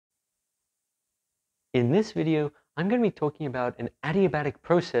In this video, I'm going to be talking about an adiabatic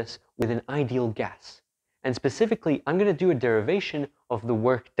process with an ideal gas. And specifically, I'm going to do a derivation of the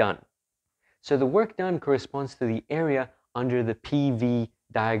work done. So the work done corresponds to the area under the PV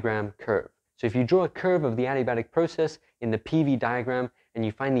diagram curve. So if you draw a curve of the adiabatic process in the PV diagram and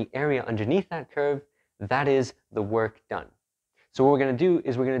you find the area underneath that curve, that is the work done. So what we're going to do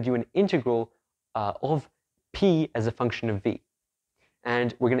is we're going to do an integral of P as a function of V.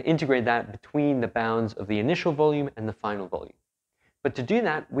 And we're going to integrate that between the bounds of the initial volume and the final volume. But to do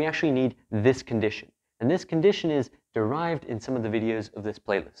that, we actually need this condition. And this condition is derived in some of the videos of this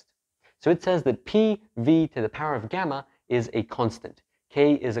playlist. So it says that PV to the power of gamma is a constant.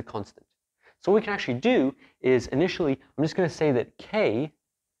 K is a constant. So what we can actually do is initially, I'm just going to say that K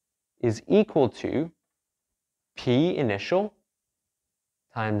is equal to P initial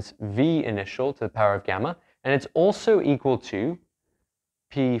times V initial to the power of gamma. And it's also equal to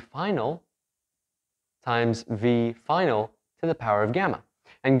P final times V final to the power of gamma.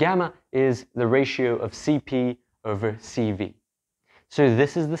 And gamma is the ratio of Cp over Cv. So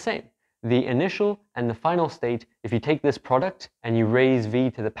this is the same. The initial and the final state, if you take this product and you raise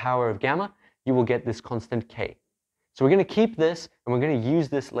V to the power of gamma, you will get this constant K. So we're going to keep this and we're going to use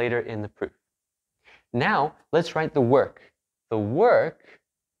this later in the proof. Now, let's write the work. The work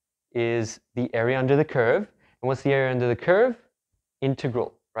is the area under the curve. And what's the area under the curve?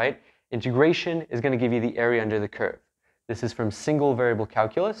 Integral, right? Integration is going to give you the area under the curve. This is from single variable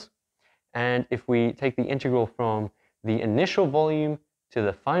calculus. And if we take the integral from the initial volume to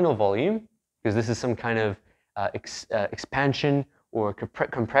the final volume, because this is some kind of expansion or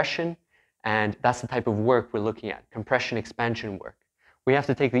compression, and that's the type of work we're looking at, compression expansion work. We have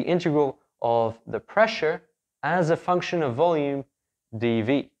to take the integral of the pressure as a function of volume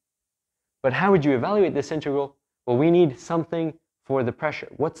dV. But how would you evaluate this integral? Well, we need something for the pressure.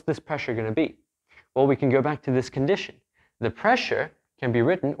 What's this pressure going to be? Well, we can go back to this condition. The pressure can be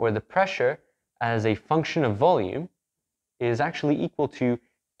written, or the pressure as a function of volume is actually equal to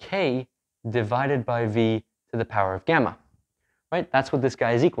K divided by V to the power of gamma. Right? That's what this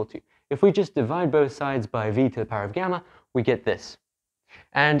guy is equal to. If we just divide both sides by V to the power of gamma, we get this.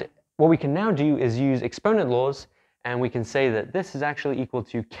 And what we can now do is use exponent laws, and we can say that this is actually equal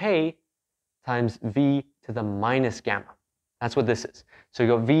to K times V to the minus gamma. That's what this is. So you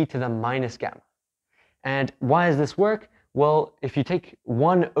got V to the minus gamma. And why does this work? Well, if you take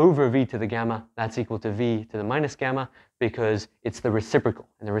 1 over V to the gamma, that's equal to V to the minus gamma because it's the reciprocal.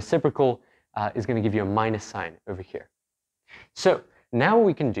 And the reciprocal is going to give you a minus sign over here. So now what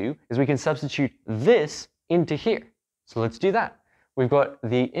we can do is we can substitute this into here. So let's do that. We've got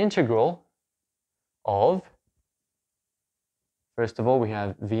the integral of, first of all, we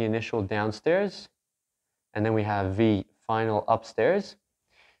have V initial downstairs, and then we have V final upstairs.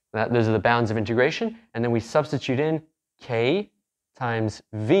 Those are the bounds of integration. And then we substitute in K times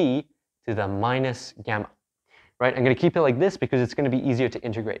V to the minus gamma. Right? I'm going to keep it like this because it's going to be easier to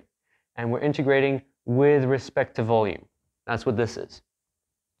integrate. And we're integrating with respect to volume. That's what this is.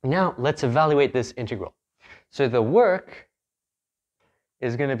 Now, let's evaluate this integral. So the work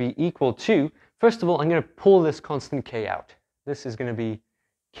is going to be equal to, first of all, I'm going to pull this constant K out. This is going to be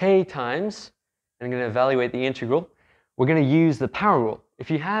K times, and I'm going to evaluate the integral. We're going to use the power rule.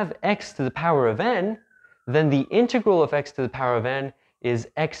 If you have x to the power of n, then the integral of x to the power of n is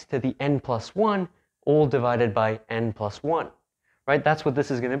x to the n plus 1, all divided by n plus 1. Right? That's what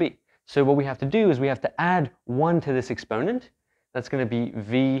this is going to be. So what we have to do is we have to add 1 to this exponent. That's going to be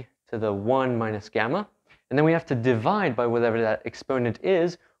v to the 1 minus gamma. And then we have to divide by whatever that exponent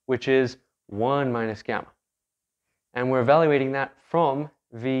is, which is 1 minus gamma. And we're evaluating that from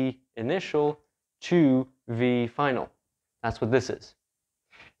v initial to v final. That's what this is.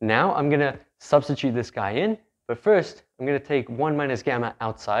 Now I'm going to substitute this guy in, but first I'm going to take 1 minus gamma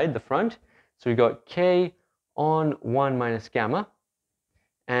outside the front. So we've got K on 1 minus gamma.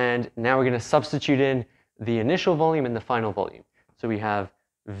 And now we're going to substitute in the initial volume and the final volume. So we have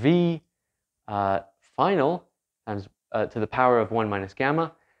V final times to the power of 1 minus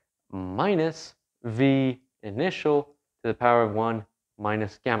gamma minus V initial to the power of 1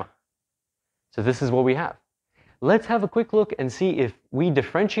 minus gamma. So this is what we have. Let's have a quick look and see if we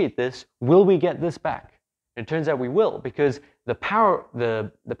differentiate this, will we get this back? And it turns out we will, because the power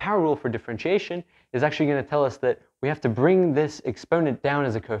rule for differentiation is actually going to tell us that we have to bring this exponent down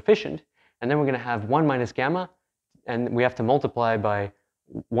as a coefficient, and then we're going to have 1 minus gamma, and we have to multiply by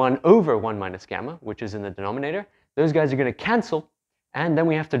 1 over 1 minus gamma, which is in the denominator. Those guys are going to cancel, and then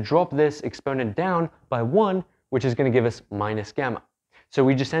we have to drop this exponent down by 1, which is going to give us minus gamma. So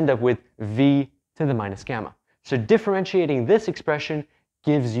we just end up with V to the minus gamma. So differentiating this expression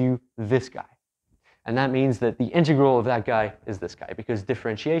gives you this guy. And that means that the integral of that guy is this guy, because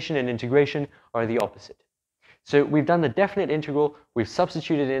differentiation and integration are the opposite. So we've done the definite integral, we've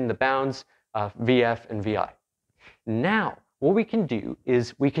substituted in the bounds Vf and Vi. Now, what we can do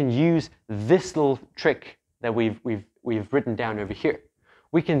is we can use this little trick that we've written down over here.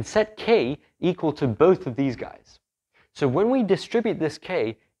 We can set k equal to both of these guys. So when we distribute this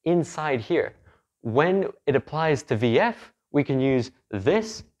k inside here, when it applies to Vf, we can use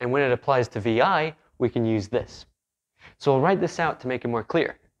this, and when it applies to Vi, we can use this. So I'll write this out to make it more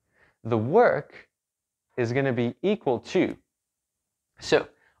clear. The work is going to be equal to, so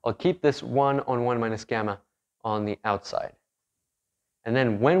I'll keep this 1 on 1 minus gamma on the outside. And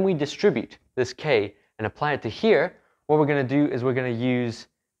then when we distribute this k and apply it to here, what we're going to do is we're going to use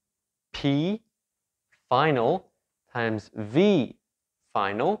P final times V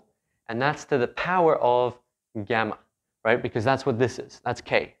final, and that's to the power of gamma, right? Because that's what this is, that's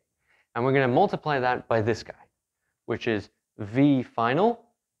k. And we're going to multiply that by this guy, which is V final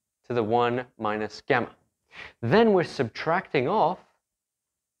to the 1 minus gamma. Then we're subtracting off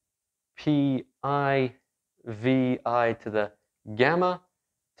Pi Vi to the gamma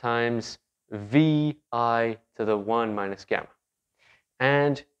times Vi to the 1 minus gamma.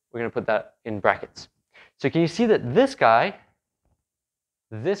 And we're going to put that in brackets. So can you see that this guy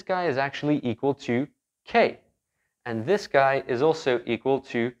is actually equal to k. And this guy is also equal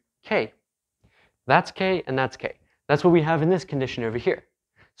to k. That's k and that's k. That's what we have in this condition over here.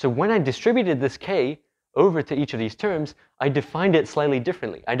 So when I distributed this k over to each of these terms, I defined it slightly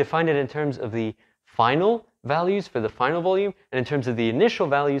differently. I defined it in terms of the final values for the final volume and in terms of the initial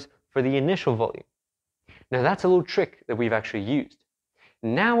values for the initial volume. Now that's a little trick that we've actually used.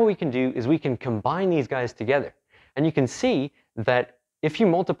 Now what we can do is we can combine these guys together. And you can see that if you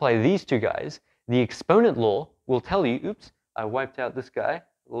multiply these two guys, the exponent law will tell you, oops, I wiped out this guy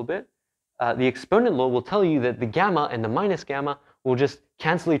a little bit. The exponent law will tell you that the gamma and the minus gamma will just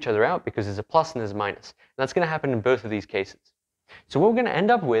cancel each other out because there's a plus and there's a minus. And that's going to happen in both of these cases. So what we're going to end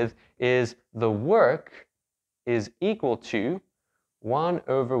up with is the work is equal to 1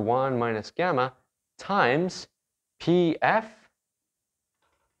 over 1 minus gamma times Pf.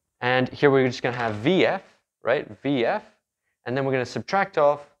 And here we're just going to have Vf, right? Vf. And then we're going to subtract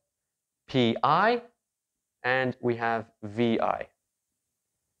off Pi, and we have Vi.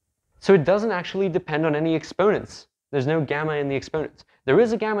 So it doesn't actually depend on any exponents. There's no gamma in the exponents. There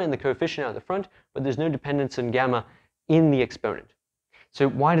is a gamma in the coefficient out the front, but there's no dependence on gamma in the exponent. So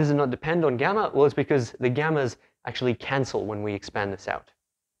why does it not depend on gamma? Well, it's because the gammas actually cancel when we expand this out.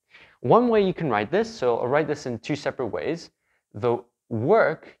 One way you can write this, so I'll write this in two separate ways. The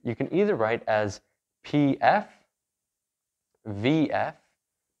work you can either write as Pf Vf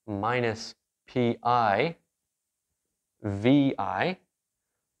minus Pi Vi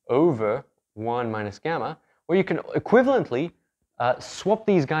over 1 minus gamma, or you can equivalently swap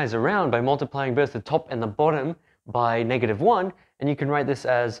these guys around by multiplying both the top and the bottom by -1, and you can write this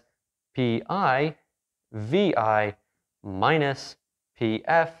as Pi Vi minus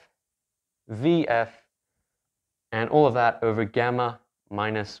Pf Vf, and all of that over gamma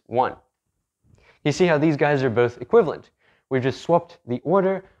minus 1. You see how these guys are both equivalent. We've just swapped the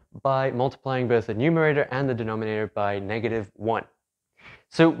order by multiplying both the numerator and the denominator by -1.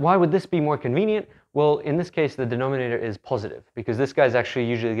 So why would this be more convenient? Well, in this case, the denominator is positive, because this guy is actually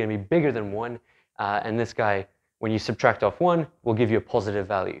usually going to be bigger than 1, and this guy, when you subtract off 1, will give you a positive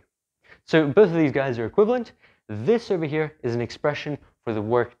value. So both of these guys are equivalent. This over here is an expression for the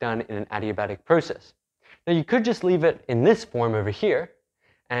work done in an adiabatic process. Now you could just leave it in this form over here,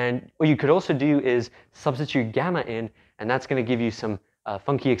 and what you could also do is substitute gamma in, and that's going to give you some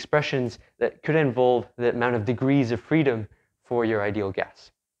funky expressions that could involve the amount of degrees of freedom for your ideal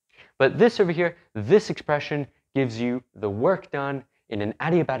gas. But this over here, this expression gives you the work done in an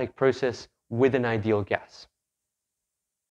adiabatic process with an ideal gas.